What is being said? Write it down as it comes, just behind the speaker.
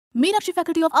Meenakshi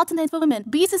Faculty of Arts and Science for Women,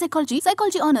 BSc Psychology,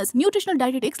 Psychology Honours, Nutritional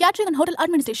Dietetics, Catering and Hotel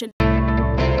Administration.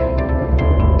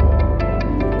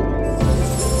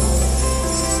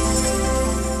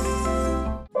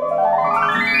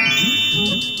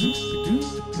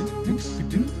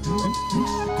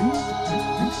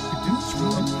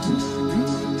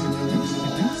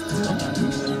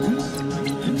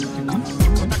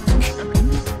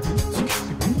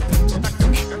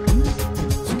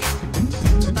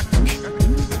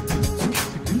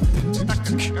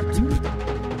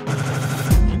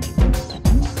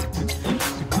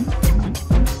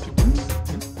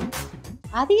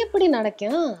 அது எப்படி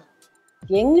நடக்கும்?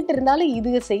 எங்கிட்ட இருந்தாலும்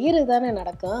இது செய்யறது தானே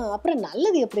நடக்கும். அப்புறம்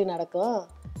நல்லது எப்படி நடக்கும்?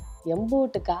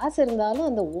 எம்பூட்டு காசு இருந்தாலும்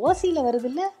அந்த ஓசியில வருது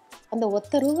இல்ல, அந்த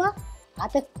ஒத்த ரூபா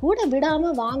அதை கூட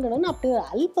விடாம வாங்கணும்னு அப்படி ஒரு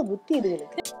அல்ப புத்தி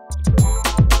இதுகளுக்கு.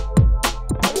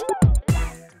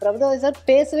 பிரபுதேவா சார்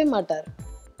பேசவே மாட்டார்,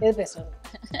 எது பேசணும்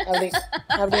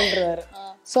அப்படின்றவாரு.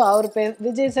 ஸோ அவர்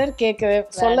விஜய் சார் கேட்கவே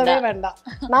சொல்லவே வேண்டாம்,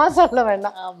 நான் சொல்ல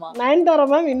வேண்டாம். நயன்தாரா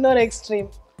மேம் இன்னொரு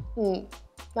எக்ஸ்ட்ரீம்.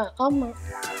 ஆமா,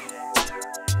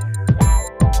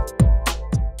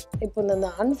 இப்போ இந்த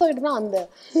அன்ஃபர்கட்டபிள் அந்த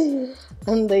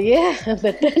அந்த அந்த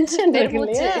டென்ஷன் இருக்கு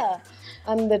இல்லையா,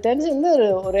 அந்த டென்ஷன் வந்து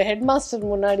ஒரு ஹெட் மாஸ்டர்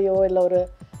முன்னாடியோ இல்லை ஒரு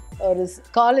ஒரு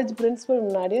காலேஜ் பிரின்சிபல்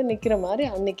முன்னாடியோ நிற்கிற மாதிரி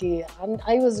அன்னைக்கு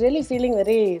I was really feeling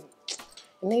very,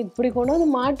 என்ன இப்படி கொண்டு வந்து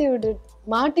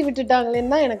மாட்டி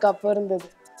விட்டுட்டாங்களேன்னு தான் எனக்கு அப்போ இருந்தது.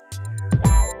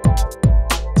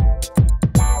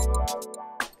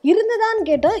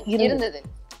 இருந்ததான்னு கேட்டால் இருந்தது.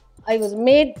 I was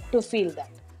made to feel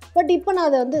that. But இப்போ நான்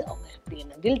அதை வந்து அவங்க எப்படி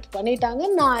என்ன கில்ட் பண்ணிட்டாங்க,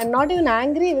 நான் I'm not even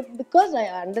angry with, because I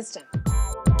understand.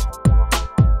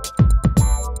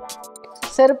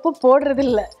 செருப்பு போடுறது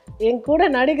இல்லை, என் கூட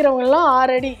நடிக்கிறவங்கெல்லாம்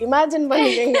 6 அடி, இமேஜின்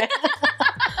பண்ணிக்கோங்க.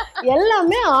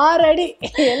 எல்லாமே 6 அடி,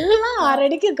 எல்லாம் 6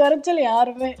 அடிக்கு குறைச்சல்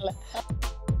யாருமே இல்லை.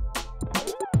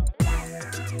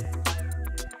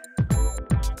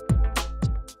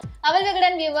 Aval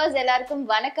Vikatan viewers எல்லாருக்கும்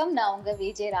வணக்கம். நான் உங்க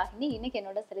விஜய் ராகினி. இன்னைக்கு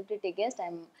என்னோட celebrity guest.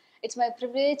 It's my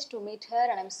privilege to meet her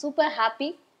and I'm super happy.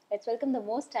 Let's welcome the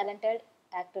most talented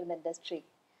actor in the industry.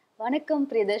 வணக்கம்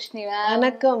பிரியதர்ஷினி மேம்.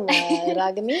 வணக்கம்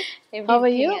ராகினி. How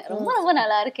are you? ரொம்ப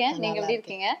நல்லா இருக்கேன். நீங்க எப்படி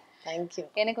இருக்கீங்க? Thank you.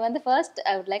 எனக்கு வந்து first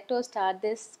I would like to start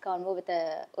this convo with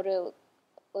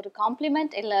ஒரு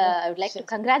காம்ப்ளிமெண்ட் இல்ல I would like to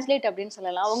congratulate அப்படின்னு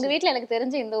சொல்லலாம். உங்க வீட்ல எனக்கு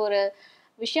தெரிஞ்ச இந்த ஒரு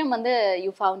விஷயம் வந்து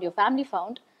you found, your family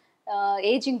found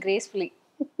aging gracefully.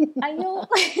 ஐயோ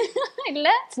இல்ல,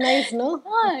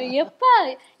 எப்ப,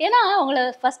 ஏன்னா உங்களை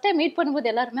ஃபர்ஸ்ட் டைம் மீட் பண்ணும்போது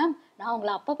எல்லாரும் மேம் நான்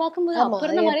உங்களை அப்ப பாக்கும்போது அப்ப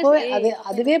இருந்த மாதிரி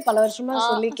அதுவே பல வருஷமா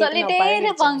சொல்லிட்டே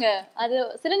இருப்பாங்க. அது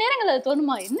சில நேரங்கள் அது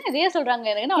தோணுமா, என்ன இதே சொல்றாங்க,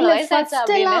 எனக்கு அவ்வளவு வயசாச்சு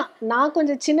அப்படின்னு. நான்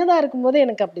கொஞ்சம் சின்னதா இருக்கும்போது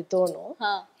எனக்கு அப்படி தோணும்.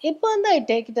 இப்போ வந்து I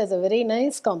take it as a very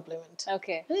nice compliment.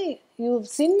 Okay, you've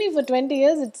seen me for 20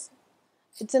 years,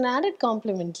 it's an added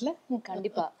compliment ல.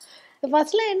 கண்டிப்பா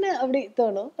ஃபர்ஸ்ட்ல என்ன அப்படி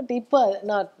தோணும், பட் இப்போ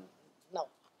not now.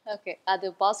 Okay, அது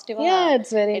பாசிட்டிவா. Yeah,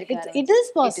 it is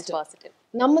positive.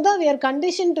 நம்ம தான் we are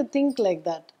conditioned to think like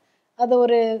that. அது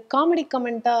ஒரு comedy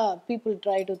கமெண்டா people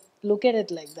try to look at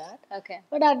it like that. Okay,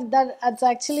 but that's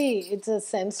actually it's a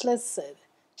senseless.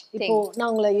 இப்போ நான்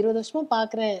உங்களை 20 வருஷமா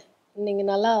பார்க்குறேன், நீங்க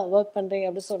நல்லா ஒர்க் பண்றீங்க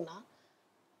அப்படி சொன்னா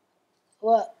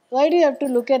why do you have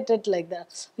to look at it like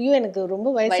that? ஐயோ எனக்கு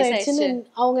ரொம்ப வயசாயிடுச்சுன்னு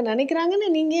அவங்க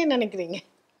நினைக்கிறாங்கன்னு நீங்க ஏன் நினைக்கிறீங்க?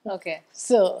 Okay,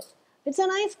 so it's a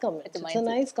nice comment, it's a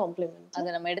nice compliment.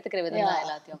 அது நம்ம எடுத்துக்கிற விதம் தான்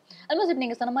எல்லாத்தையும். ஆல்மோஸ்ட்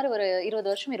நீங்க சொன்ன மாதிரி ஒரு 20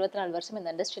 வருஷம் 24 வருஷம் இந்த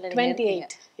இண்டஸ்ட்ரியில இருக்கீங்க.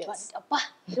 28. அப்பா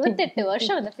 28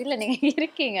 வருஷம் இந்த ஃபீல்ட்ல நீங்க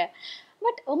இருக்கீங்க.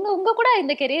 பட் உங்க கூட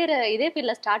இந்த கெரியர் இதே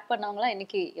ஃபீல்ட்ல ஸ்டார்ட் பண்ணவங்கலாம்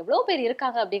இன்னைக்கு எவ்வளவு பேர்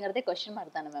இருக்காங்க அப்படிங்கறதே क्वेश्चन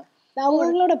மார்க் தானே மேம்.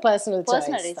 அவங்களோட பர்சனல்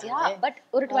பட்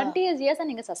ஒரு 20 இயர்ஸா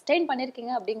நீங்க சஸ்டெயின்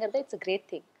பண்ணிருக்கீங்க அப்படிங்கறது it's a great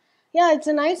thing. Yeah,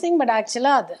 it's a nice thing, but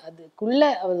actually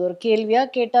அதுக்குள்ள ஒரு கேள்வியா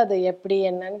கேட்டா அது எப்படி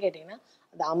என்னன்னு கேட்டீங்கன்னா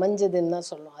அது அமைஞ்சதுன்னு தான்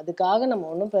சொல்லணும். அதுக்காக நம்ம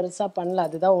ஒன்றும் பெருசா பண்ணல,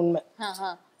 அதுதான் உண்மை.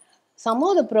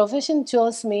 somehow the profession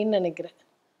chose meன்னு நினைக்கிறேன்.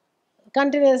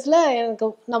 கண்டினியூஸ்ல எனக்கு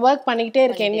நான் ஒர்க் பண்ணிக்கிட்டே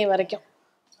இருக்கேன் இன்னை வரைக்கும்.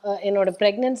 என்னோட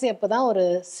ப்ரெக்னன்சி அப்போ தான் ஒரு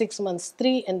 6 months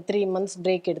 3 months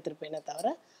பிரேக் எடுத்திருப்பேனே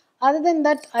தவிர, other than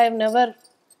that I have never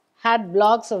had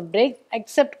blocks of break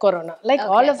except corona, like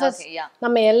all of us.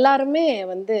 நம்ம எல்லாருமே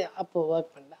வந்து அப்போ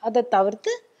ஒர்க் பண்ணல, அதை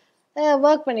தவிர்த்து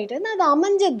ஒர்க் பண்ணிட்டு இருந்தேன். அது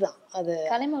அமைஞ்சது தான். அது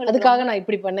அதுக்காக நான்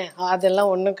இப்படி பண்ணேன் அதெல்லாம்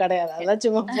ஒன்றும் கிடையாது, அதெல்லாம்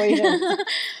சும்மா போயிடும்.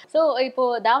 ஸோ இப்போ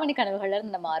தாவணி கனவுகள்ல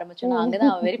இருந்து நம்ம ஆரம்பிச்சோம்னா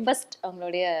அங்கதான் வெரி ஃபர்ஸ்ட்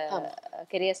அவங்களுடைய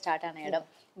கெரியர் ஸ்டார்ட் ஆன இடம்.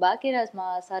 பாக்கியராஜ்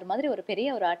சார் மாதிரி ஒரு பெரிய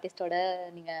ஒரு ஆர்டிஸ்டோட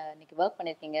நீங்க இன்னைக்கு ஒர்க்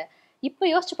பண்ணிருக்கீங்க. இப்ப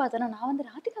யோசிச்சு பார்த்தேன்னா நான் வந்து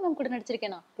ராதிகா மேம் கூட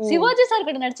நடிச்சிருக்கேனா, சிவாஜி சார்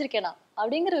கூட நடிச்சிருக்கேனா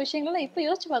அப்படிங்கிற விஷயங்கள்லாம் இப்ப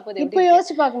யோசிச்சு பார்க்கும்போது இப்ப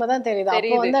யோசிச்சு பார்க்கும்போது தான் தெரியுது.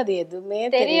 அப்போ வந்து அது எதுவுமே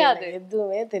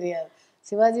தெரியாது.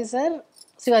 Sivaji sir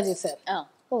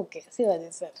okay, Sivaji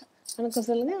sir வணக்கம்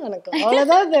சொல்லுங்க, வணக்கம்,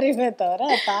 அவ்வளவுதான் தெரியுமே தவிர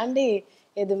தாண்டி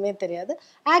எதுவுமே தெரியாது.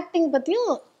 ஆக்டிங்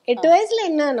பத்தியும் 8 வயசுல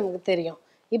என்ன நமக்கு தெரியும்.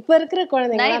 இப்ப இருக்கிற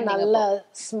குழந்தைங்கலாம் நல்லா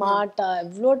ஸ்மார்ட்டா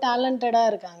எவ்வளோ டேலண்டடா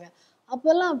இருக்காங்க.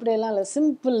 அப்பெல்லாம் அப்படியெல்லாம் இல்லை,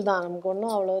 சிம்பிள் தான், நமக்கு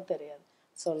ஒன்றும் அவ்வளோ தெரியாது.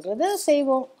 சொல்றத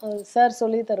செய்வோம், சார்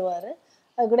சொல்லி தருவாரு.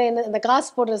 அது கூட என்ன இந்த காசு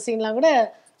போடுற சீன்லாம் கூட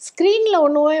ஸ்க்ரீன்ல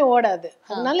ஒன்றுமே ஓடாது,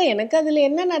 அதனால எனக்கு அதுல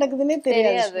என்ன நடக்குதுன்னே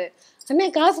தெரியாது. அண்ணே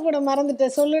காசு போட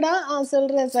மறந்துட்டேன் சொல்லுடா,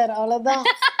 சொல்றேன் சார், அவ்வளோதான்.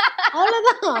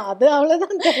 அவ்வளோதான், அது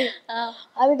அவ்வளோதான் தெரியும்.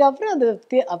 அதுக்கப்புறம் அது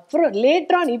அப்புறம்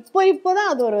லேட்டர் ஆன்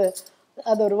இப்போதான்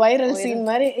அது ஒரு வைரல் சீன்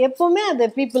மாதிரி. எப்பவுமே அது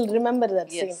பீப்புள் ரிமெம்பர்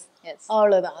தட் சீன்,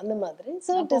 அவ்வளோதான் அந்த மாதிரி.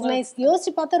 So it is nice.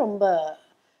 யோசிச்சு பார்த்தா ரொம்ப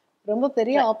ரொம்ப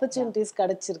பெரிய ஆப்பர்ச்சுனிட்டிஸ்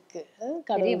கிடைச்சிருக்கு.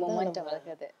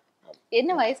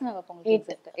 என்ன வயசு மேம் அப்போ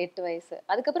உங்களுக்கு? 8 வயசு.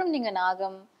 அதுக்கப்புறம் நீங்க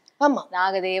நாகம், ஆமா,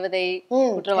 நாகதேவதை,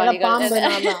 குற்றவாளிகள்,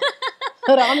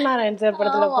 ராம்நாராயண் சார்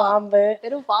படத்துல பாம்பு,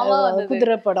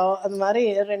 குதிரை படம், அது மாதிரி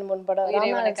 2-3 படம்,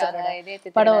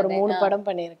 ராமநாராயண் படம் ஒரு 3 படம்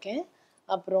பண்ணியிருக்கேன்.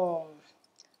 அப்புறம்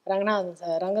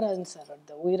ரங்கராஜன்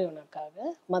சாரோட உயிரினக்காக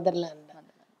மதர்லேண்ட்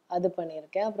அது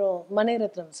பண்ணியிருக்கேன். அப்புறம்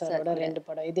மணிரத்னம் சாரோட 2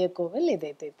 படம், இதே கோவில்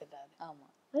இதே தீர்த்தடாது. ஆமா,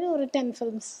 ஒரு 10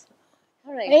 ஃபிலிம்ஸ்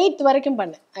 8 வரைக்கும்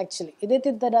பண்ணேன் ஆக்சுவலி. இதே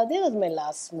தீர்த்தடாது was my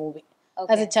last movie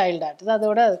as a child artist.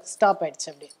 அதோட ஸ்டாப் ஆயிடுச்சு.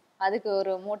 அப்படியே அதுக்கு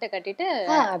ஒரு மூட்டை கட்டிட்டு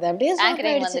அது அப்படியே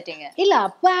ஆங்கரிங் வந்துட்டீங்க. இல்ல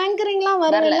அப்ப ஆங்கரிங்லாம்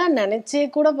வரலாம் நினைச்சே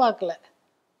கூட பார்க்கல.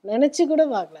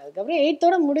 அதுக்கப்புறம் 8th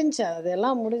முடிஞ்சு,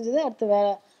 அதெல்லாம் முடிஞ்சது. அடுத்து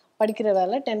படிக்கிற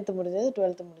வேலை 10th முடிஞ்சது,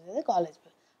 12th முடிஞ்சது, காலேஜ்.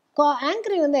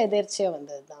 ஆங்கரிங் வந்து எதிர்ச்சியா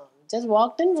வந்தது தான். ஜஸ்ட்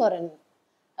வாக்ட் இன் ஃபார்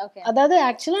அதாவது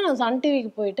ஆக்சுவலாக நான் சன்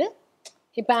டிவிக்கு போயிட்டு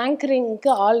இப்போ ஆங்கரிங்க்கு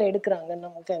ஆள் எடுக்கிறாங்க,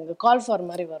 நமக்கு அங்கே கால் ஃபார்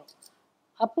மாதிரி வரும்.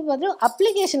 அப்போ பார்த்தா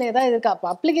அப்ளிகேஷன் ஏதாவது இருக்கா? அப்போ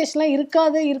அப்ளிகேஷன்லாம்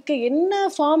இருக்கு, என்ன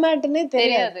ஃபார்மேட்டுன்னே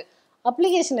தெரியாது.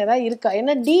 அப்ளிகேஷன் ஏதாவது இருக்கா?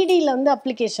 ஏன்னா டிடியில் வந்து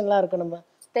அப்ளிகேஷன்லாம் இருக்கும், நம்ம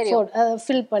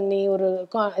ஃபில் பண்ணி ஒரு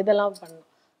இதெல்லாம் பண்ணணும்.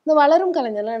 இந்த வளரும்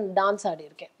கலைஞர்லாம் டான்ஸ் ஆடி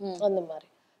இருக்கேன் அந்த மாதிரி.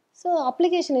 ஸோ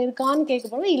அப்ளிகேஷன் இருக்கான்னு கேட்க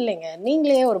போனால் இல்லைங்க,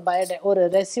 நீங்களே ஒரு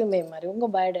ரெஸ்யூமே மாதிரி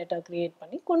உங்கள் பயோடேட்டா க்ரியேட்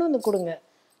பண்ணி கொண்டு வந்து கொடுங்க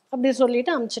அப்படி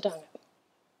சொல்லிட்டு அனுப்பிச்சிட்டாங்க.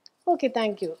 ஓகே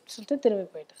தேங்க்யூ சொல்லிட்டு திரும்பி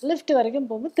போயிட்டேன். லிஃப்ட் வரைக்கும்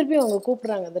போகும்போது திருப்பி அவங்க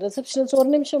கூப்பிட்றாங்க அந்த ரிசப்ஷனிஸ்ட், ஒரு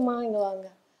நிமிஷமா இங்கே வாங்க,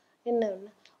 என்ன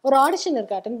ஒரு ஆடிஷன்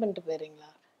இருக்குது, அட்டன் பண்ணிட்டு போயிடுறீங்களா?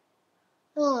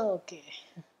 ஓகே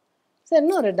சார்,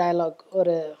 இன்னும் ஒரு டயலாக்,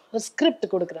 ஒரு ஸ்கிரிப்ட்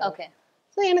கொடுக்குறாங்க.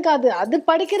 ஸோ எனக்கு அது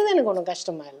படிக்கிறது எனக்கு ஒன்றும்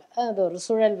கஷ்டமா இல்லை. அது ஒரு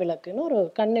சுழல் விளக்குன்னு ஒரு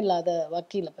கண் இல்லாத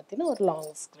வக்கீலை பற்றின ஒரு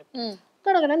லாங் ஸ்கிரிப்ட்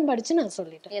கடகடன்னு படித்து நான்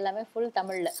சொல்லிட்டேன். எல்லாமே ஃபுல்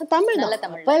தமிழ்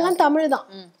தான். இப்போ எல்லாம் தமிழ் தான்.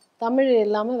 தமிழ்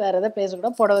இல்லாமல் வேற எதாவது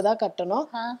பேசக்கூடாது, புடவை தான் கட்டணும்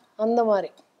அந்த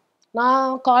மாதிரி.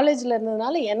 நான் காலேஜில்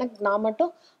இருந்ததுனால நான் மட்டும்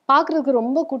பார்க்குறதுக்கு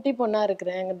ரொம்ப குட்டி பொண்ணாக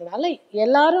இருக்கிறேங்கிறதுனால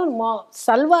எல்லாரும்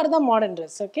சல்வார் தான் மாடர்ன்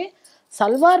ட்ரெஸ். ஓகே,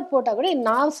 சல்வார் போட்டால் கூட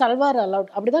நான் சல்வார்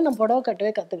அலவுட், அப்படி தான் நான் புடவை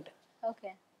கட்டவே கற்றுக்கிட்டேன். ஓகே,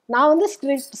 நான் வந்து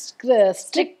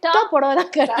ஸ்ட்ரிக்டாக புடவை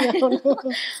தான் கட்டணும்,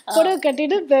 புடவை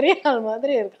கட்டிட்டு பெரிய ஆள்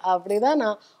மாதிரி இருக்கு. அப்படிதான்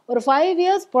நான் ஒரு 5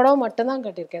 years புடவை மட்டும்தான்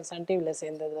கட்டியிருக்கேன் சன் டிவியில்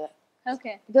சேர்ந்தது.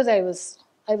 Okay, because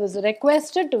I was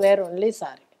requested to where only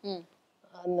sorry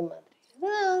அந்த மாதிரி.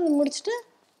 முடிச்சுட்டு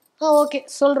ஓகே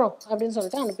சொல்கிறோம் அப்படின்னு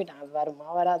சொல்லிட்டு அனுப்பிட்டாங்க. அது வருமா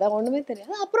வராதா ஒன்றுமே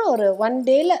தெரியாது. அப்புறம் ஒரு 1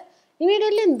 dayல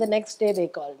இமீடியட்லி இந்த next day they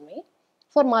call me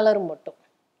for மலரும் மட்டும்.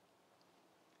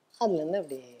 அதுலேருந்து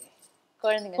அப்படியே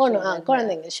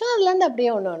குழந்தைங்க ஷோ, அதுலேருந்து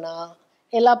அப்படியே ஒன்று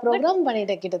எல்லா ப்ரோக்ராமும்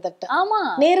பண்ணிட்டேன் கிட்டத்தட்ட. ஆமா,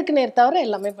 நேருக்கு நேர் தவிர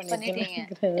எல்லாமே பண்ணிட்டேன்.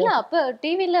 இல்ல அப்ப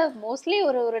டிவில மோஸ்ட்லி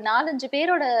ஒரு 4-5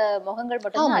 பேரோட முகங்கள்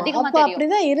மட்டும் அதிகமா தெரியும்.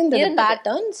 அப்படிதான் இருந்தது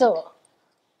பேட்டர்ன். சோ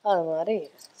அது மாதிரி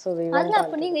அதுல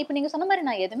அப்ப நீங்க சொன்ன மாதிரி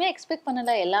நான் எதுவுமே எக்ஸ்பெக்ட்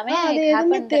பண்ணல.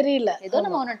 எல்லாமே தெரியல, ஏதோ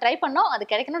நம்ம ஒன்னு ட்ரை பண்ணோம், அது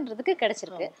கிடைக்கணும்ன்றதுக்கு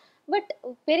கிடைச்சிருக்கு. பட்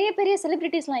பெரிய பெரிய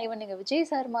செலிபிரிட்டிஸ்லாம் ஈவன் நீங்க விஜய்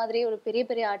சார் மாதிரி ஒரு பெரிய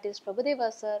பெரிய ஆர்டிஸ்ட், பிரபுதேவா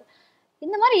சார்,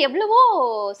 இந்த மாதிரி எவ்வளவோ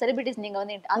செலிபிரிட்டிஸ் நீங்க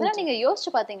வந்து அதெல்லாம் நீங்க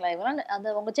யோசிச்சு பாத்தீங்களா? இவங்க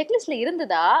அந்த உங்க செக்லிஸ்ட்ல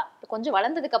இருந்ததா கொஞ்சம்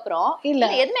வளர்ந்ததுக்கு அப்புறம்?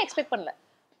 இல்ல எதுவுமே எக்ஸ்பெக்ட் பண்ணல.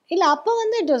 இல்ல அப்ப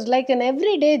வந்து it was like an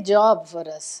everyday job for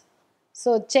us.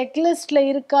 So செக்லிஸ்ட்ல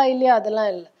இருக்கா இல்லையா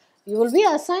அதெல்லாம் இல்லை. You will be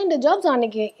assigned jobs.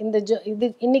 அன்னைக்கு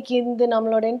இன்னைக்கு இந்த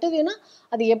நம்மளோட இன்டர்வியூனா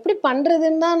அது எப்படி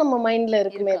பண்றதுன்னு தான் நம்ம மைண்ட்ல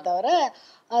இருக்குமே தவிர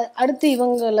அடுத்து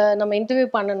இவங்களை நம்ம இன்டர்வியூ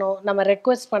பண்ணணும், நம்ம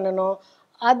ரெக்வெஸ்ட் பண்ணணும்,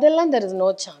 அதெல்லாம் there is no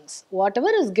chance.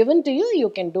 Whatever is given to you, you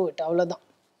can do it. அவ்வளோதான்.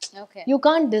 Okay. You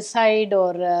can't decide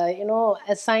or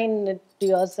assign it to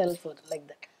yourself or like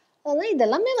that. அதனால்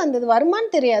இதெல்லாமே வந்தது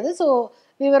வருமானு தெரியாது. So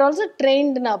we were also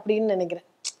trained அப்படின்னு நினைக்கிறேன்.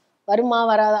 வருமா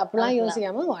வராது அப்படிலாம்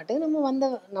யோசிக்காம வாட்டு நம்ம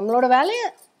நம்மளோட வேலையை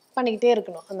பண்ணிக்கிட்டே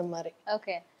இருக்கணும் அந்த மாதிரி.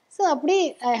 ஓகே, ஸோ அப்படி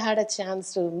ஐ had a chance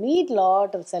to meet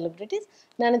lot of celebrities.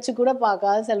 நினச்சி கூட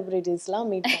பார்க்காத செலிபிரிட்டிஸ்லாம்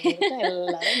மீட் பண்ணியிருக்கேன்,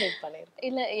 எல்லாரும் மீட் பண்ணியிருக்கேன்.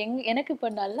 இல்லை எனக்கு இப்போ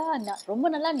ரொம்ப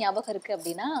நல்லா ஞாபகம் இருக்குது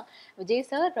அப்படின்னா, விஜய்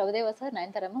சார், பிரபுதேவா சார்,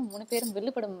 நயன்தாரா 3 பேரும்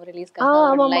வில்லு படம் ரிலீஸ்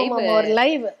ஒரு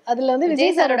லைவ். அதில் வந்து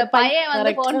விஜய் சாரோட பையன்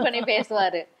வந்து ஃபோன் பண்ணி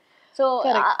பேசுவார். ஸோ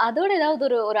அதோட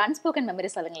ஏதாவது ஒரு அன்ஸ்போக்கன்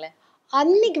மெமரி சொல்லுங்களேன்.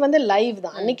 அன்னைக்கு வந்து லைவ்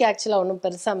தான். அன்னைக்கு ஆக்சுவலாக ஒன்றும்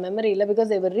பெருசாக மெமரி இல்லை,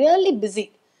 because they were really busy.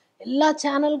 எல்லா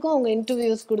சேனலுக்கும் அவங்க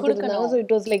இன்டர்வியூஸ் கொடுத்துருந்தாங்க. ஸோ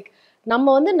இட் வாஸ் லைக் நம்ம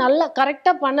வந்து நல்லா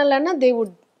கரெக்டாக பண்ணலைன்னா they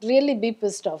would really B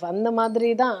pissed of. அந்த மாதிரி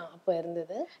தான் அப்போ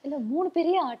இருந்தது. இல்ல 3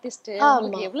 பெரிய ஆர்டிஸ்ட்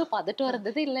எவ்வளவு பதட்டம்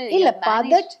இருந்தது? இல்ல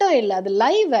பதட்டம் இல்ல, அது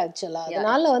லைவ் ஆக்சுவலா.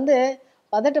 அதனால வந்து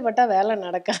பதட்டப்பட்டா வேலை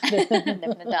நடக்காது.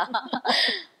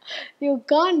 You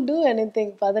can't two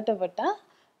anything பதட்டப்பட்டா.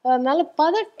 அதனால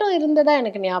பதட்டம் இருந்ததா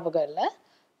எனக்கு ஞாபகம் இல்லை.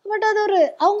 பட் அது ஒரு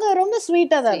அவங்க ரொம்ப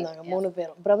ஸ்வீட்டாக தான் இருந்தாங்க 3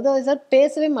 பேரும். பிரபுதேவா சார்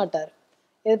பேசவே மாட்டார்,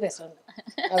 எது பேசுவாங்க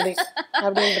அப்படி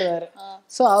அப்படின்றவாரு.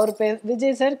 ஸோ அவர்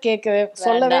விஜய் சார் கேட்கவே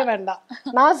சொல்லவே வேண்டாம்,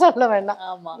 நான் சொல்ல வேண்டாம்.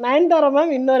 நயன்தாரா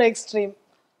மேம் இன்னொரு எக்ஸ்ட்ரீம்.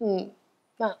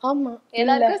 ஆமா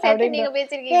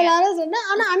எல்லாரும் சொன்னா.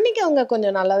 ஆனா அன்னைக்கு அவங்க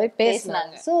கொஞ்சம் நல்லாவே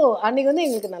பேசினாங்க. ஸோ அன்னைக்கு வந்து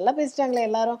எங்களுக்கு நல்லா பேசிட்டாங்களே,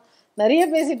 எல்லாரும் நிறைய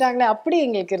பேசிட்டாங்களே அப்படி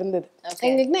எங்களுக்கு இருந்தது.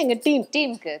 எங்களுக்குன்னா எங்க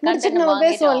டீமுக்கு முடிச்சுட்டு நம்ம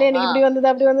பேசுவோம் இல்லையா, எனக்கு இப்படி வந்தது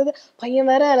அப்படி வந்தது, பையன்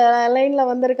வேற லைன்ல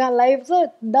வந்திருக்கான் live. So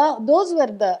those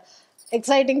var the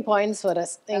exciting points for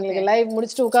us. எங்களுக்கு லைவ்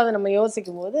முடிச்சுட்டு உட்காந்து நம்ம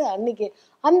யோசிக்கும் போது அன்னைக்கு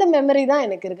அந்த மெமரி தான்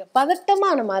எனக்கு இருக்கு.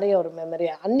 பதட்டமான மாதிரி ஒரு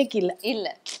மெமரியா அன்னைக்கு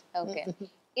இல்ல. ஓகே.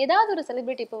 ஏதாவது ஒரு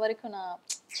செலிபிரிட்டி இப்போ வரைக்கும் நான்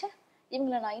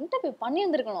இவங்களை நான் இன்டர்வியூ பண்ணி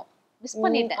இருந்திருக்கணும், மிஸ்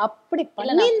பண்ணிட்டேன், அப்படி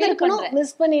பண்ணி இருந்திருக்கணும்,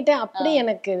 மிஸ் பண்ணிட்டேன் அப்படி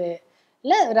எனக்கு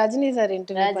இல்ல. ரஜினி சார்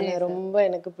இன்டர்வியூ பண்ண ரொம்ப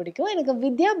எனக்கு பிடிக்கும். எனக்கு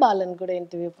வித்யா பாலன் கூட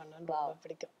இன்டர்வியூ பண்ண ரொம்ப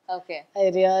பிடிக்கும். Okay. I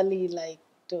really like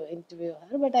to interview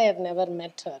her, but I have never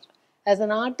மெட் ஹர். ஆஸ்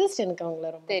அன் ஆர்டிஸ்ட் எனக்கு அவங்கள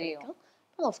ரொம்ப பிடிக்கும்.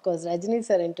 ஆஃப்கோர்ஸ் ரஜினி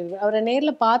சார் இன்டர்வியூ அவரை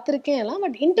நேரில் பார்த்துருக்கேன் எல்லாம்,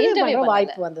 பட் இன்டர்வியூ பண்ணுற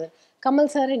வாய்ப்பு வந்தது.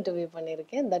 கமல் சார் இன்டர்வியூ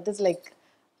பண்ணியிருக்கேன். That is like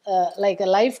like a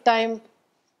life time.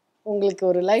 உங்களுக்கு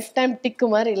ஒரு லைஃப் டைம் டிக்கு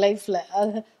மாதிரி லைஃப்ல.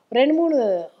 அது 2-3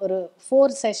 ஒரு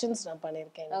 4 செஷன்ஸ் நான்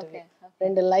பண்ணியிருக்கேன் இன்டர்வியூ.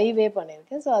 2 லைவே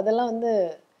பண்ணியிருக்கேன். ஸோ அதெல்லாம் வந்து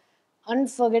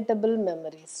unforgettable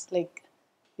memories. Like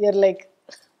your like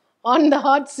on the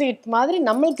hot seat மாதிரி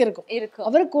நம்மளுக்கு இருக்கும்.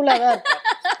 அவர் கூலாக தான் இருப்பார்.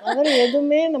 அவர்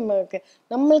எதுவுமே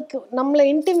நம்மளை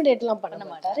இன்டிமிடேட்லாம் பண்ண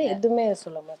மாட்டார், எதுவுமே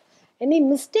சொல்ல மாட்டார். Any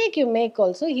mistake you make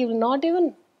also he will not even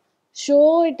show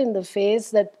it in the face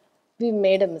that we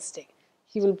made a mistake.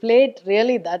 He will play it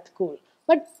really that cool.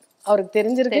 But அவருக்கு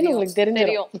தெரிஞ்சிருக்குன்னு உங்களுக்கு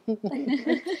தெரிஞ்சிடும்.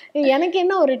 எனக்கு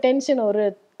என்ன ஒரு டென்ஷன், ஒரு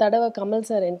தடவை கமல்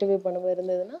சார் இன்டர்வியூ பண்ணும்போது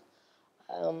இருந்ததுன்னா,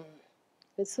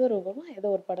 விஸ்வரூபமா ஏதோ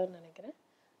ஒரு படம்னு நினைக்கிறேன்,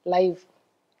 லைவ்.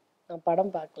 நான்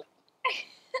படம் பார்க்கல.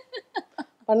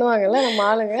 பண்ணுவாங்கல்ல நம்ம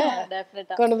ஆளுங்க,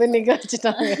 கொண்டு போய் நிக்க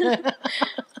வச்சுட்டாங்க.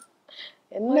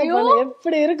 என்ன பண்ண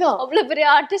எப்படி இருக்கும், அவ்வளவு பெரிய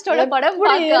ஆர்டிஸ்டோட படம்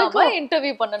பார்க்காம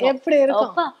இன்டர்வியூ பண்ணனும், எப்படி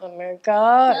இருக்கும் அக்கா.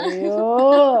 ஐயோ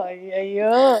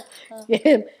ஐயோ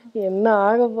என்ன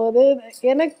ஆக போகுது.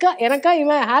 எனக்கா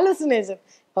இவன் ஹாலுசினேஷன்.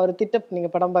 அவர்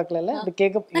நீங்க படம் பார்க்கல அப்படி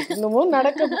கேட்க இன்னமும்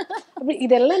நடக்கும். அப்படி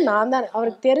இதெல்லாம் நான் தான்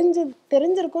அவருக்கு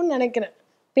தெரிஞ்சிருக்கும்னு நினைக்கிறேன்.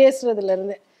 பேசுறதுல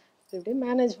இருந்து இப்படி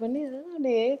மேனேஜ் பண்ணி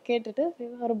அப்படியே கேட்டுட்டு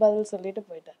ஒரு பதில் சொல்லிட்டு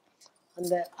போயிட்டார்.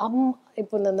 அந்த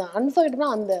இப்போ இந்த அன்ஃபர்கெட்டபிளா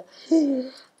அந்த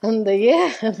அந்த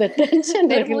டென்ஷன்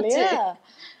இருக்கு இல்லையா,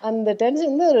 அந்த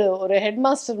டென்ஷன் வந்து ஒரு ஹெட்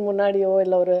மாஸ்டர் முன்னாடியோ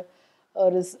இல்லை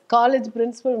ஒரு காலேஜ்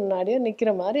பிரின்சிபல் முன்னாடியோ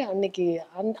நிற்கிற மாதிரி அன்னைக்கு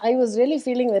I was really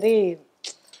feeling very,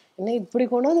 என்ன இப்படி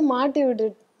கொண்டு வந்து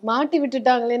மாட்டி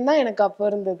விட்டுட்டாங்களேன்னு தான் எனக்கு அப்போ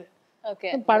இருந்தது.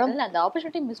 படம் அந்த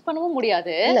ஆப்பர்ச்சுனிட்டி மிஸ் பண்ணவும்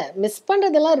முடியாது. இல்ல மிஸ்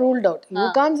பண்றதெல்லாம் ruled out. You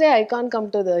can't say I can't come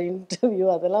to the interview,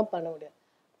 அதெல்லாம் பண்ண முடியாது.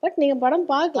 பட் நீங்க படம்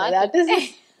பார்க்கலாம், தட் இஸ்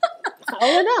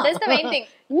அவ்வளவுதான்.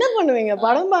 என்ன பண்ணுவீங்க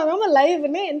படம் பார்க்காம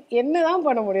லைவ்னே என்னதான்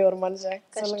பண்ண முடியும் ஒரு மனுஷன்?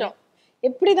 கஷ்டம்.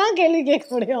 எப்படிதான் கேள்வி கேட்க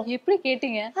முடியும்? எப்படி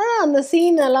கேட்டீங்க? அந்த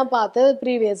சீன் எல்லாம் பார்த்து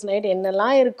ப்ரீவியஸ் நைட்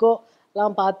என்னெல்லாம் இருக்கோ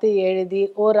எல்லாம் பார்த்து எழுதி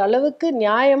ஓரளவுக்கு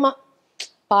நியாயமா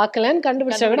பார்க்கலன்னு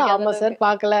கண்டுபிடிச்சா கூட ஆமா சார்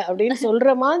பார்க்கல அப்படின்னு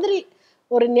சொல்ற மாதிரி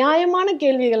ஒரு நியாயமான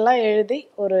கேள்விகள்லாம் எழுதி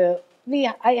ஒரு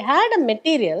I had a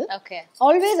material.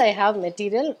 Always I have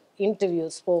material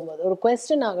interviews போகும்போது ஒரு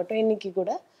கொஸ்டின் ஆகட்டும், இன்னைக்கு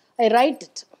கூட I write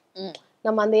it.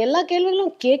 நம்ம அந்த எல்லா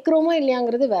கேள்விகளும் கேட்குறோமா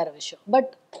இல்லையாங்கிறது வேற விஷயம்.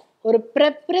 பட் ஒரு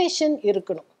ப்ரெப்ரேஷன்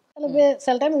இருக்கணும்.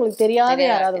 சில டைம் உங்களுக்கு தெரியாத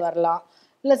யாராவது வரலாம்,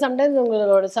 இல்லை சம்டைம்ஸ்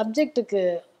உங்களோட சப்ஜெக்டுக்கு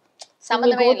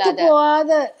ஒத்து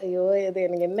போகாத ஐயோ இது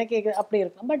எனக்கு என்ன கேட்குது அப்படி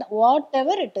இருக்கும். But what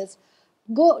ever it is,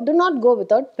 do not go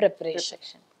without preparation.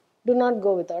 Do not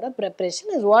go without a preparation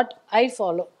is what I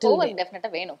follow till date.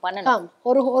 Definitely வேணும் பண்ணணும்.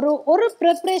 ஒரு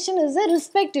preparation is a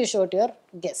respect you show to your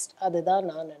guest. அதுதான்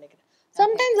நான் நினைக்கிறேன்.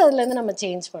 Sometimes அதுல இருந்து நம்ம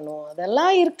change பண்ணுவோம்,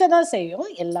 அதெல்லாம் இருக்கதான் செய்யும்.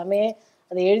 எல்லாமே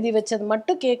அதை எழுதி வச்சது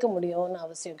மட்டும் கேட்க முடியும்னு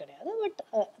அவசியம் கிடையாது. But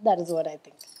that is what I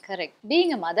think. Correct.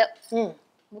 Being a mother,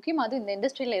 முக்கியமாக அது இந்த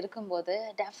இண்டஸ்ட்ரியில் இருக்கும்போது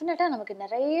டெஃபினட்டாக நமக்கு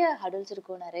நிறைய ஹடில்ஸ்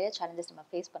இருக்கும், நிறைய சேலஞ்சஸ் நம்ம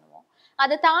ஃபேஸ் பண்ணுவோம்.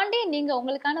 அதை தாண்டி நீங்கள்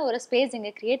உங்களுக்கான ஒரு ஸ்பேஸ்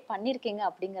இங்கே கிரியேட் பண்ணியிருக்கீங்க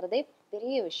அப்படிங்கிறதே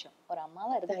பெரிய விஷயம். ஒரு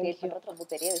அம்மாவை இருந்து கிரியேட் பண்ணுறது ரொம்ப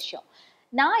பெரிய விஷயம்.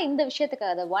 நான் இந்த விஷயத்துக்கு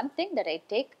அதை one thing that I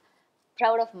take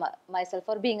proud of my self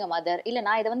for being a mother. இல்லை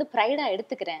நான் இதை வந்து ப்ரைடாக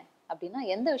எடுத்துக்கிறேன் அப்படின்னா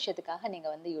எந்த விஷயத்துக்காக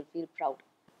நீங்கள் வந்து you feel proud?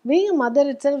 Being a mother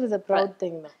itself is a proud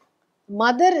thing.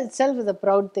 Mother itself is a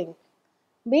proud thing.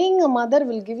 Being a mother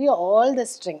will give you all the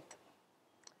strength.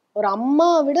 ஒரு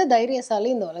அம்மாவை விட தைரியசாலி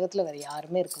இந்த உலகத்தில் வேறு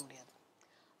யாருமே இருக்க முடியாது.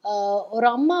 ஒரு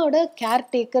அம்மாவோட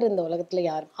கேர்டேக்கர் இந்த உலகத்தில்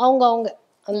யாரும் அவங்க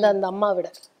அந்த அந்த அம்மா விட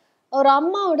ஒரு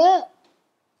அம்மாவோட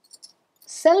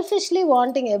செல்ஃபிஷ்லி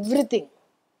வாண்டிங் எவ்ரி திங்,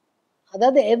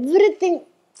 அதாவது எவ்ரி திங்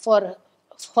ஃபார்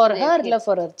ஹர் இல்லை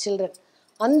ஃபார் ஹர் சில்ட்ரன்,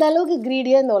 அந்த அளவுக்கு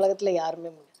க்ரீடியாக இந்த உலகத்தில் யாருமே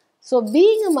முடியும். So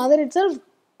being a mother it self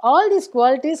all these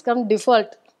qualities come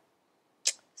default.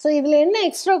 So இதில் என்ன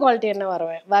எக்ஸ்ட்ரா குவாலிட்டி என்ன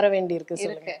வர வேண்டியிருக்கு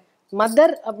சொல்லுங்க.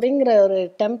 மதர் அப்படிங்கிற ஒரு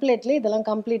டெம்ப்ளேட்ல இதெல்லாம்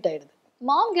கம்ப்ளீட் ஆயிடுது.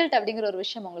 மாம் கில்ட் அப்படிங்கிற ஒரு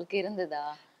விஷயம் உங்களுக்கு இருந்ததா?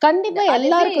 கண்டிப்பா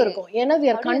எல்லாருக்கும் இருக்கும். ஏன்னா we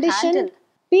are conditioned,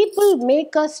 people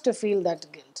make us to feel that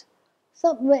guilt. So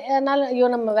ஐயோ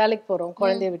நம்ம வேலைக்கு போகிறோம்,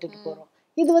 குழந்தைய விட்டுட்டு போகிறோம்,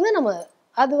 இது வந்து நம்ம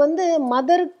அது வந்து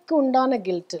மதருக்கு உண்டான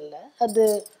கில்ட் இல்லை, அது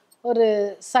ஒரு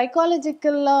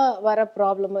சைக்காலஜிக்கலாக வர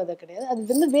ப்ராப்ளம் அது கிடையாது. அது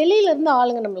வந்து வெளியிலேருந்து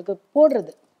ஆளுங்க நம்மளுக்கு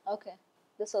போடுறது. Okay,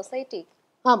 the society.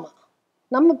 ஆமாம்,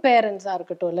 நம்ம பேரண்ட்ஸாக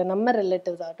இருக்கட்டும் இல்லை நம்ம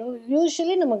ரிலேட்டிவ்ஸாக இருக்கட்டும்,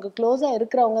 யூஸ்வலி நமக்கு க்ளோஸாக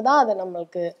இருக்கிறவங்க தான் அதை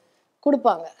நம்மளுக்கு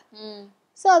கொடுப்பாங்க.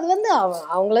 ஸோ அது வந்து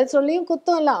அவங்களே சொல்லியும்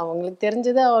குத்தம் இல்லை, அவங்களுக்கு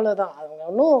தெரிஞ்சது அவ்வளோதான். அவங்க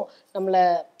ஒன்றும்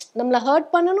நம்மளை ஹர்ட்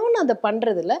பண்ணணும்னு அதை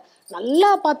பண்ணுறது இல்லை, நல்லா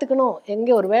பார்த்துக்கணும்,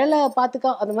 எங்கே ஒரு வேலை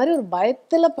பார்த்துக்கோ அது மாதிரி ஒரு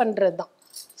பயத்தில் பண்ணுறது தான்,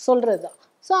 சொல்கிறது தான்.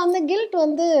 ஸோ அந்த கில்ட்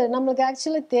வந்து நம்மளுக்கு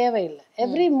ஆக்சுவலி தேவையில்லை.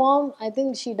 Every mom I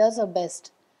think she does a best,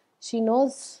 she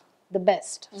nose the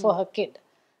best for her kit.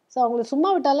 So அவங்களை சும்மா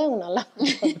விட்டாலே அவங்க நல்லா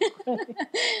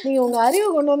நீங்கள் உங்கள் அறிவை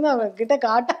கொண்டு வந்து அவங்க கிட்ட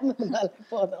காட்டாமல் இருந்தாலே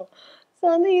போதும். ஸோ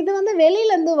வந்து இது வந்து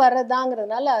வெளியிலேருந்து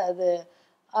வர்றதாங்கிறதுனால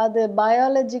அது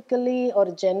பயாலஜிக்கலி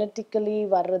ஒரு ஜெனட்டிக்கலி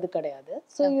வர்றது கிடையாது.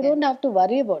 So you don't have to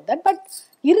worry about that. But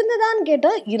இருந்ததான்னு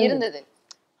கேட்டால் இருந்தது.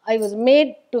 I was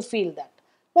made to feel that.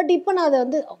 But இப்போ நான் அதை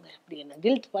வந்து அவங்க எப்படி என்ன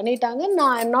கில்ட் பண்ணிட்டாங்க,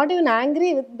 நான் I am not even angry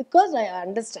with, because I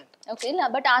understand. Okay, இல்லை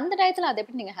பட் அந்த டயத்தில் அதை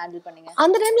எப்படி நீங்கள் ஹேண்டில் பண்ணீங்க?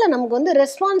 அந்த டைமில் நமக்கு வந்து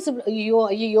ரெஸ்பான்சிபிள்,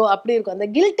 ஐயோ அப்படி இருக்கும், அந்த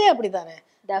கில்ட்டே அப்படி தானே.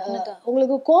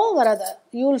 உங்களுக்கு கோவம் வராது,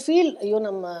 யூ வில் ஃபீல் ஐயோ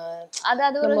நம்ம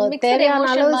தேவையான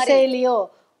அளவு செய்யலையோ,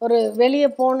 ஒரு வெளியே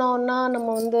போனோம்னா நம்ம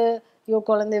வந்து ஐயோ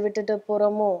குழந்தைய விட்டுட்டு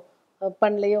போகிறோமோ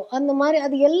பண்ணலையோ அந்த மாதிரி,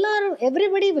 அது எல்லாரும்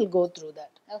everybody will go through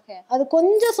that. Okay, அது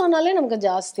கொஞ்சம் சொன்னாலே நமக்கு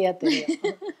ஜாஸ்தியாக தெரியும்.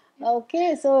 ஓகே,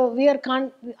 ஸோ வி ஆர்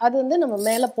அது வந்து நம்ம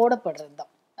மேலே போடப்படுறது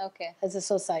தான். Okay, as a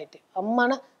society.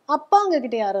 அம்மானா அப்பாங்க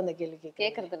கிட்ட யாரும் அந்த கேள்வி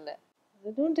கேட்கறது இல்ல.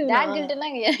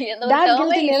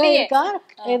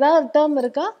 ஏதாவது டேர்ம்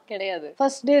இருக்கா? கிடையாது.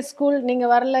 ஃபர்ஸ்ட் டே ஸ்கூல் நீங்க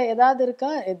வரல ஏதாவது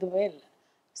இருக்கா? எதுவுமே இல்லை.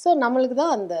 ஸோ நம்மளுக்கு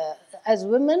தான் அந்த as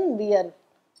women we are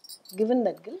given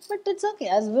that guilt, but it's okay,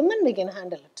 as women we can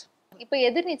handle it. இப்போ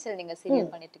எதிர்நீச்சல் நீங்க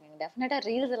சீரியல் பண்ணிட்டு இருக்கீங்க, டெஃபினட்டா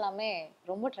ரீல்ஸ் எல்லாமே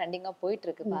ரொம்ப ட்ரெண்டிங்கா போயிட்டு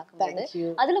இருக்கு பாக்கும்போது.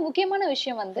 அதுல முக்கியமான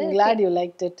விஷயம் வந்து glad you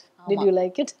liked it. Did you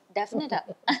like it? டெஃபினட்டா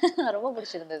ரொம்ப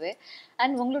பிடிச்சிருந்தது.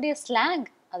 அண்ட் உங்களுடைய ஸ்லாங்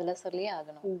அதுல சொல்லியே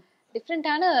ஆகணும்,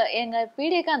 டிஃப்ரெண்டான. எங்க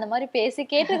பீடியக்கா அந்த மாதிரி பேசி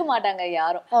கேட்டுக்க மாட்டாங்க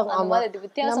யாரும். அந்த மாதிரி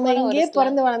வித்தியாசமான இங்கே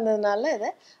பிறந்து வளர்ந்ததுனால இது.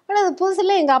 ஆனா அது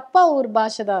புதுசுல எங்க அப்பா ஊர்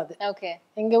பாஷை தான் அது. ஓகே,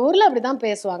 எங்க ஊர்ல அப்படிதான்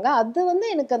பேசுவாங்க. அது வந்து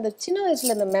எனக்கு அந்த சின்ன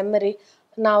வயசுல இந்த மெமரி,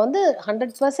 நான் வந்து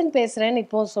 100% பேசுறேன்னு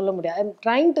இப்போ சொல்ல முடியாது. I am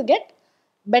trying to get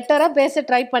பெட்டரா பேச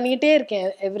ட்ரை பண்ணிக்கிட்டே இருக்கேன்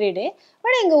எவ்ரிடே.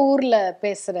 பட் எங்க ஊர்ல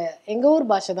பேசுற எங்க ஊர்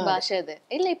பாஷை தான். பாஷை அது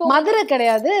இல்ல, இப்போ மதுரை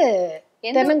கிடையாது,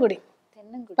 தென்னங்குடி,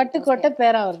 பட்டுக்கோட்டை,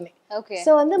 பேராவரணி.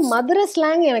 ஸோ வந்து மதுரை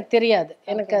ஸ்லாங் எனக்கு தெரியாது,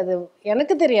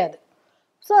 எனக்கு தெரியாது.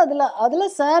 ஸோ அதுல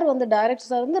சார் வந்து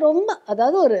டைரக்டர் சார் வந்து ரொம்ப,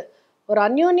 அதாவது ஒரு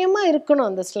அந்யோன்யமா இருக்கணும்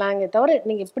அந்த ஸ்லாங்கை தவிர,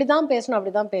 நீங்க இப்படிதான் பேசணும்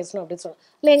அப்படிதான் பேசணும் அப்படின்னு சொல்லணும்.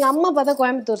 இல்லை எங்க அம்மா பார்த்தா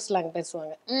கோயம்புத்தூர் ஸ்லாங்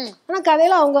பேசுவாங்க, ஆனா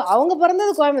கதையில அவங்க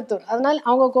பிறந்தது கோயம்புத்தூர், அதனால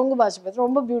அவங்க கொங்கு பாஷை பேச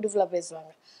ரொம்ப பியூட்டிஃபுல்லா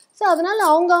பேசுவாங்க. ஸோ அதனால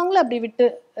அவங்கள அப்படி விட்டு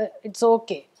இட்ஸ்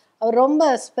ஓகே, அவர் ரொம்ப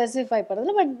ஸ்பெசிஃபை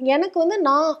பண்ணுறதுல. பட் எனக்கு வந்து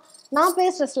நான்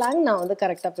பேசுற ஸ்லாங் நான் வந்து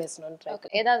கரெக்டாக பேசணும்னு.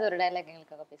 ஏதாவது ஒரு டைலாக்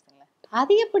எங்களுக்காக பேசுங்களேன்.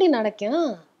 அது எப்படி நடக்கும்?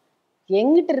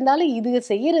 எங்கிட்ட இருந்தாலும் இது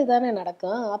செய்யறது தானே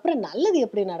நடக்கும், அப்புறம் நல்லது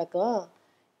எப்படி நடக்கும்?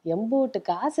 எம்பூட்டு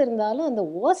காசு இருந்தாலும் அந்த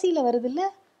ஓசியில வருது இல்ல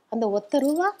அந்த ஒத்த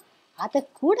ரூபா, அதை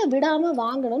கூட விடாம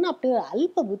வாங்கணும்னு அப்படி ஒரு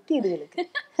அல்ப புத்தி இதுகளுக்கு.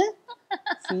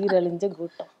 சீரழிஞ்ச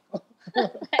கூட்டம்.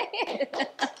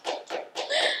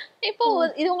 இப்போ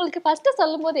இது உங்களுக்கு ஃபர்ஸ்ட்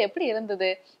சொல்லும் போது எப்படி இருந்தது?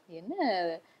 என்ன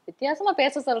வித்தியாசமா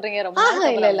பேச சொல்றீங்க ரொம்ப?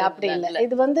 இல்ல அப்படி இல்லை.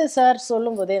 இது வந்து சார்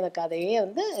சொல்லும் போதே எனக்கு அதையே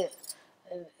வந்து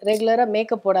ரெகுலரா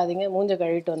மேக்கப் போடாதீங்க, மூஞ்ச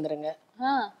கழுவிட்டு வந்துருங்க,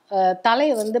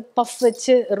 தலையை வந்து பஃப்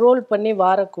வச்சு ரோல் பண்ணி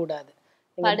வாரக்கூடாது,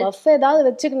 பஃப் ஏதாவது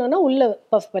வச்சுக்கணும்னா உள்ள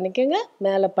பஃப் பண்ணிக்கோங்க,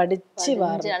 மேல படிச்சு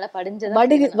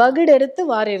வகுடு எடுத்து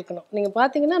வாரி இருக்கணும். நீங்க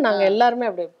பாத்தீங்கன்னா நாங்க எல்லாருமே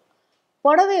அப்படி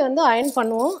புடவையை வந்து அயன்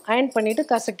பண்ணுவோம், அயன் பண்ணிட்டு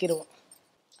கசக்கிடுவோம்,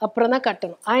 அப்புறம் தான்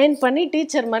கட்டணும். அயன் பண்ணி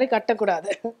டீச்சர் மாதிரி கட்டக்கூடாது.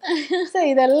 ஸோ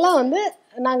இதெல்லாம் வந்து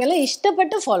நாங்கெல்லாம்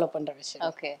இஷ்டப்பட்டு ஃபாலோ பண்ற விஷயம்.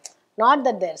 Okay, not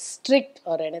that there strict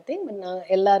or anything. But நாங்கள்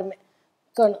எல்லாருமே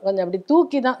கொஞ்சம் அப்படி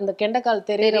தூக்கி தான் இந்த கெண்டைக்கால்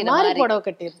தெரியுற மாதிரி புடவை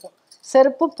கட்டியிருப்போம்.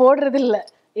 செருப்பு போடுறது இல்லை,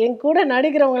 என் கூட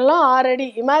நடிக்கிறவங்க எல்லாம் 6 அடி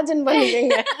இமேஜின்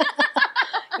பண்ணிக்கங்க.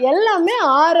 எல்லாமே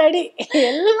 6 அடி,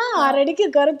 எல்லாம் 6 அடிக்கு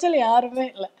குறைச்சல் யாருமே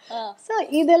இல்லை. ஸோ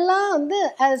இதெல்லாம் வந்து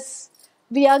as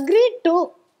we agreed to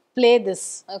play this.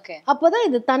 Okay. அப்போதான்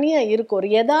இது தனியா இருக்கும். ஒரு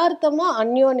யதார்த்தமா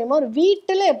அந்யோன்யமா ஒரு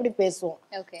வீட்டுல எப்படி பேசுவோம்,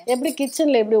 ஓகே. எப்படி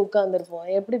கிச்சன்ல எப்படி உட்கார்ந்துருப்போம்,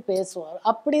 எப்படி பேசுவோம்,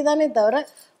 அப்படிதானே தவிர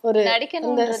ஒரு இந்த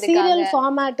நடிக்கணும்ன்றதுக்காக. சீரியல்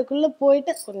ஃபார்மேட்டுக்குள்ள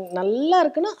போயிட்டு கொஞ்சம் நல்லா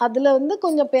இருக்குன்னா அதுல வந்து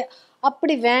கொஞ்சம்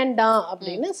அப்படி வேண்டாம்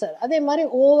அப்படின்னு சார். அதே மாதிரி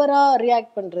ஓவரா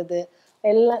ரியாக்ட் பண்றது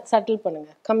எல்லாம் செட்டில் பண்ணுங்க,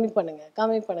 கம்மி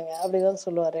பண்ணுங்க அப்படிதான்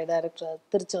சொல்லுவார் director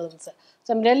Tiruchendur sir. So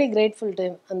I'm really grateful to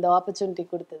அந்த ஆப்பர்ச்சுனிட்டி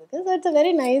கொடுத்ததுக்கு. So it's a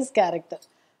very nice character.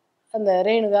 அந்த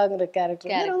ரேணுகாங்கிற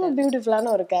கேரக்டர் ரொம்ப பியூட்டிஃபுல்லான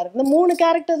ஒரு கேரக்டர். இந்த 3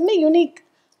 கேரக்டர்ஸுமே யூனிக்.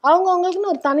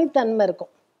 அவங்கவுங்களுக்குன்னு ஒரு தனித்தன்மை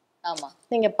இருக்கும். ஆமா.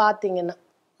 நீங்க பாத்தீங்கன்னா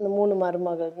இந்த 3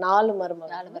 மருமகள் 4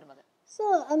 மருமகள். ஸோ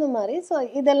அந்த மாதிரி. ஸோ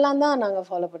இதெல்லாம் தான் நாங்கள்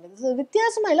ஃபாலோ பண்ணுறது. ஸோ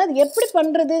வித்தியாசமாக இல்லை, அது எப்படி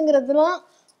பண்ணுறதுங்கிறதுலாம்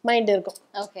மைண்ட் இருக்கும்.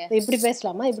 ஓகே. இப்படி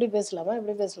பேசலாமா.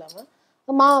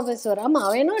 மாமா பேசுவார். ஆமாம்,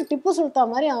 அவன் என்ன டிப்பு சுல்தான்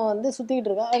மாதிரி அவன் வந்து சுற்றிக்கிட்டு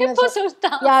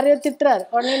இருக்கான். யாரையோ திட்டுறாரு.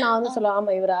 உடனே நான் வந்து சொல்லுவேன்,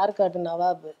 ஆமாம் இவர் ஆற்காட்டு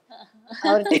நவாபு,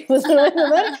 அவர் டிப்பு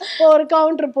சுல்தான் ஒரு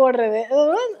கவுண்டர் போடுறது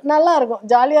நல்லா இருக்கும்,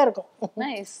 ஜாலியாக இருக்கும்.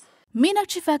 Nice.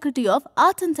 Meenakshi Faculty of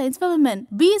Arts and Science for Women,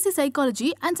 BSc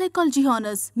Psychology and Psychology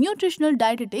Honours, Nutritional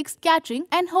Dietetics, Catering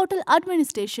and Hotel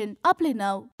Administration. Apply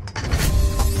now.